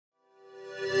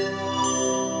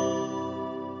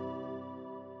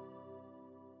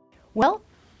Well,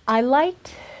 I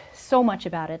liked so much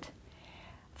about it.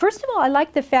 First of all, I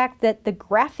liked the fact that the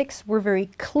graphics were very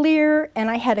clear and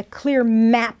I had a clear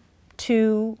map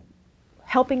to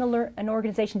helping an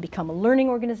organization become a learning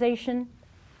organization,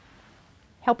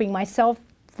 helping myself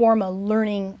form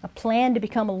a plan to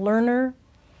become a learner,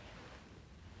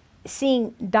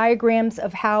 seeing diagrams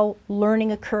of how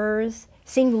learning occurs,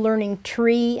 seeing the learning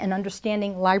tree and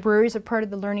understanding libraries are part of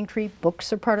the learning tree,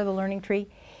 books are part of the learning tree.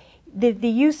 The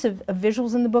use of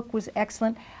visuals in the book was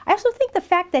excellent. I also think the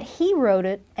fact that he wrote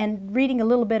it and reading a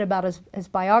little bit about his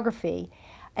biography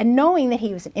and knowing that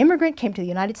he was an immigrant, came to the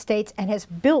United States and has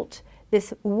built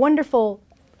this wonderful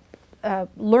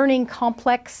learning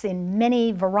complex in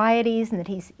many varieties, and that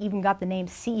he's even got the name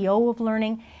CEO of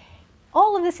Learning.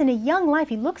 All of this in a young life.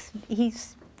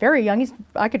 He's very young.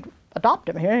 I could adopt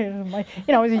him here.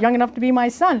 He's young enough to be my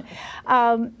son.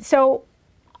 So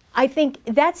I think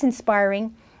that's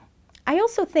inspiring. I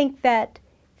also think that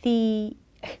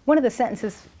one of the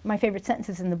sentences, my favorite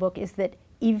sentences in the book, is that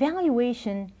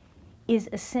evaluation is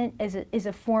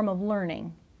a form of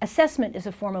learning. Assessment is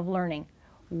a form of learning.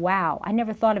 Wow, I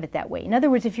never thought of it that way. In other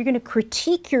words, if you're going to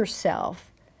critique yourself,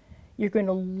 you're going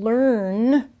to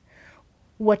learn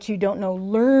what you don't know,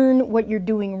 learn what you're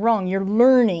doing wrong. You're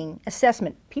learning.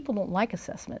 Assessment. People don't like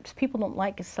assessments. People don't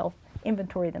like to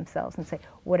self-inventory themselves and say,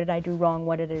 what did I do wrong?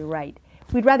 What did I do right?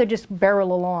 We'd rather just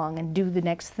barrel along and do the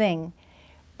next thing.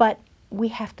 But we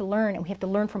have to learn, and we have to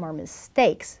learn from our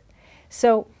mistakes.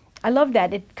 So I love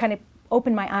that. It kind of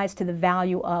opened my eyes to the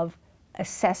value of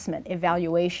assessment,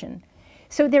 evaluation.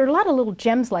 So there are a lot of little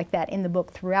gems like that in the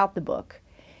book, throughout the book.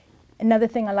 Another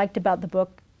thing I liked about the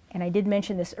book, and I did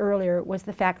mention this earlier, was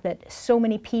the fact that so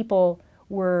many people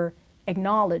were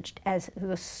acknowledged as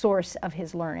the source of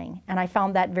his learning. And I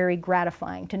found that very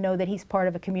gratifying, to know that he's part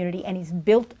of a community and he's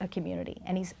built a community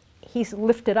and he's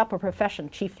lifted up a profession,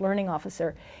 Chief Learning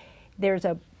Officer. There's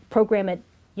a program at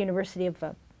University of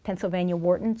Pennsylvania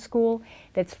Wharton School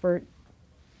that's for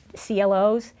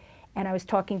CLOs, and I was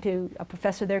talking to a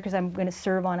professor there because I'm going to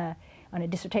serve on a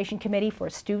dissertation committee for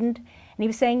a student, and he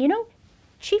was saying,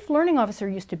 Chief Learning Officer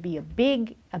used to be a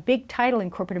big title in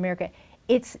corporate America.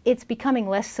 It's becoming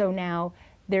less so now.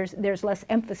 There's less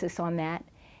emphasis on that.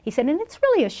 He said, and it's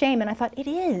really a shame. And I thought, it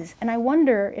is. And I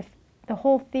wonder if the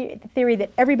whole theory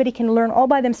that everybody can learn all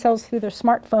by themselves through their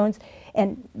smartphones,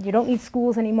 and you don't need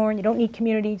schools anymore, and you don't need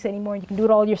communities anymore, and you can do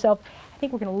it all yourself, I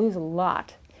think we're going to lose a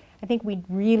lot. I think we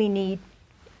really need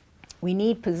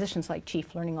positions like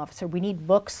Chief Learning Officer. We need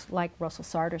books like Russell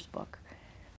Sarter's book.